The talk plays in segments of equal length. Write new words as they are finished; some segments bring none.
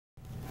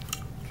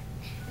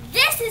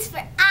This is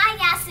for I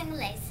got sing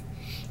lace.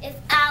 If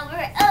I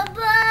were a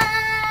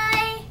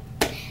boy,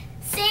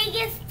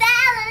 singing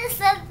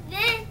fellas of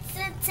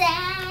Vincent.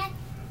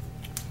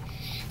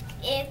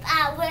 If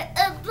I were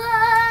a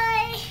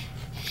boy,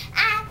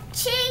 I'd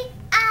cheat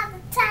all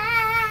the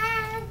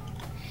time.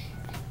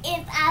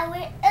 If I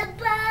were a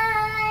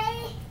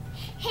boy,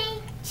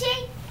 he'd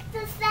cheat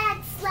the fat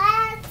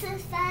slide to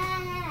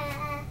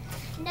find.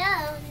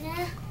 No,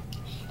 no.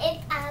 If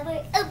I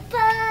were a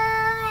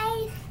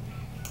boy,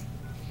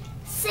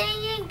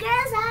 singing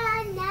girls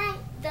all night,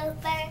 the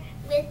fur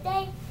with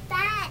they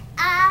fight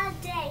all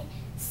day.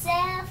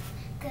 Self,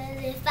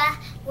 'cause if I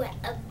were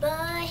a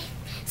boy,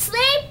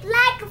 sleep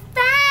like a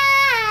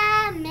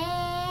fine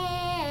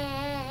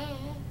man.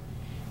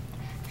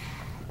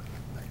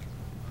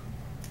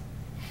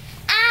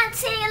 I'm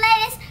single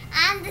ladies,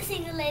 I'm the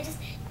single ladies.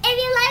 If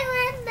you like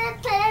when the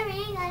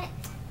playing on it,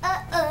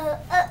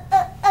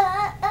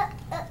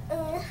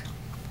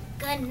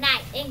 good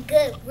night and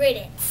good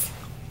riddance.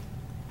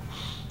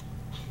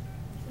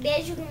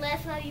 Dad, you can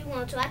laugh how you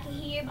want to. I can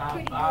hear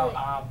pretty good.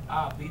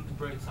 I'll beat the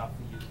brakes off of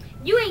you.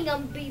 You ain't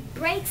gonna beat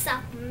brakes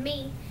off of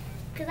me,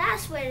 'cause I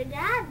swear to God,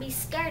 I'd be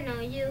skirting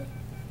on you.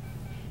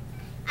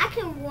 I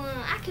can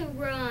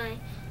run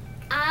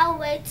all the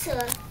way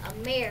to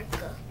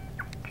America.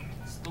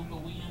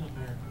 Stupid, we in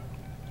America.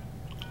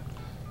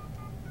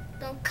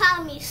 Don't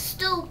call me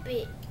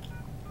stupid.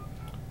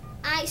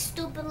 I ain't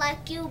stupid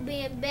like you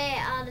being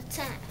bad all the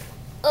time.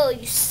 Oh,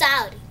 you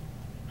Saudi.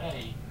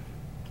 Hey,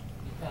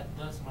 if that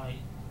dust might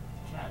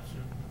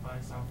capture the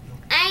device off you.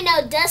 I ain't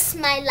no dust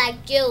mite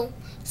like you.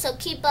 So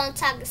keep on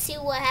talking. See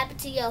what happened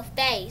to your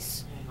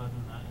face. You ain't gonna do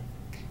nothing.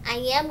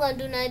 I am gonna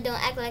do nothing.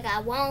 Don't act like I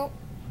won't.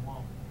 You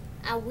won't.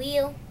 I will.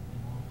 You won't.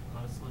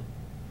 Go to sleep.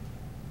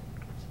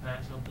 It's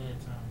past your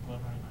bedtime. Go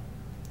right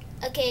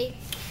now. Okay.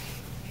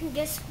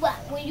 Guess what?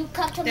 When you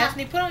come to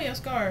Daphne, put on your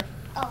scarf.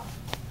 Oh.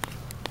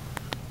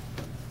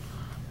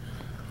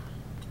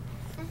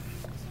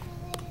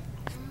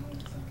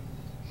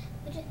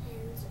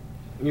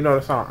 You know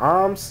the song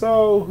I'm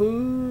So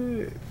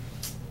Hood?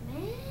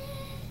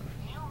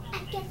 I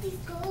got these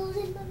goals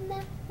in my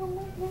mouth.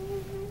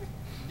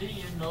 Do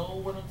you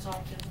know what I'm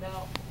talking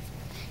about?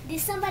 Did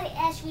somebody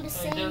ask you to Hey,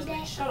 sing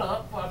Desmond, that? shut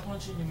up before I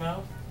punch you in your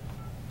mouth.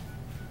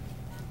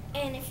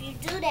 And if you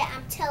do that,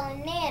 I'm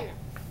telling Nana.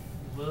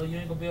 Well, you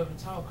ain't gonna be able to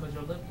talk because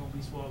your lip gonna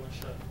be swollen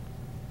shut.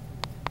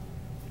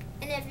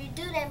 And if you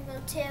do that, I'm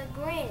gonna tell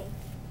Granny.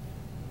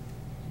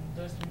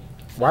 Destiny.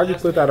 Why'd you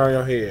put that on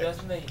your head?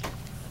 Destiny.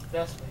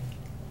 Destiny.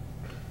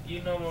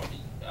 You know,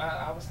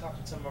 I was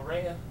talking to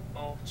Maria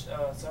on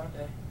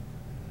Sunday.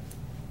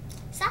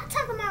 Stop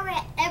talking about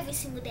Red every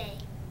single day.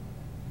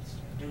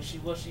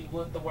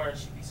 What the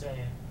words she be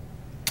saying?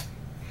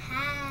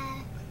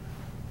 Hi.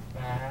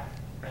 Bye.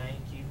 Thank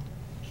you.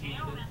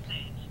 Keita.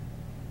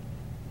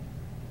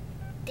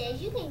 Dad,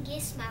 you can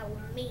get smart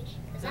with me,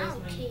 'cause I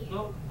don't care.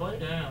 Go lay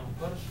down.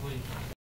 Go to sleep.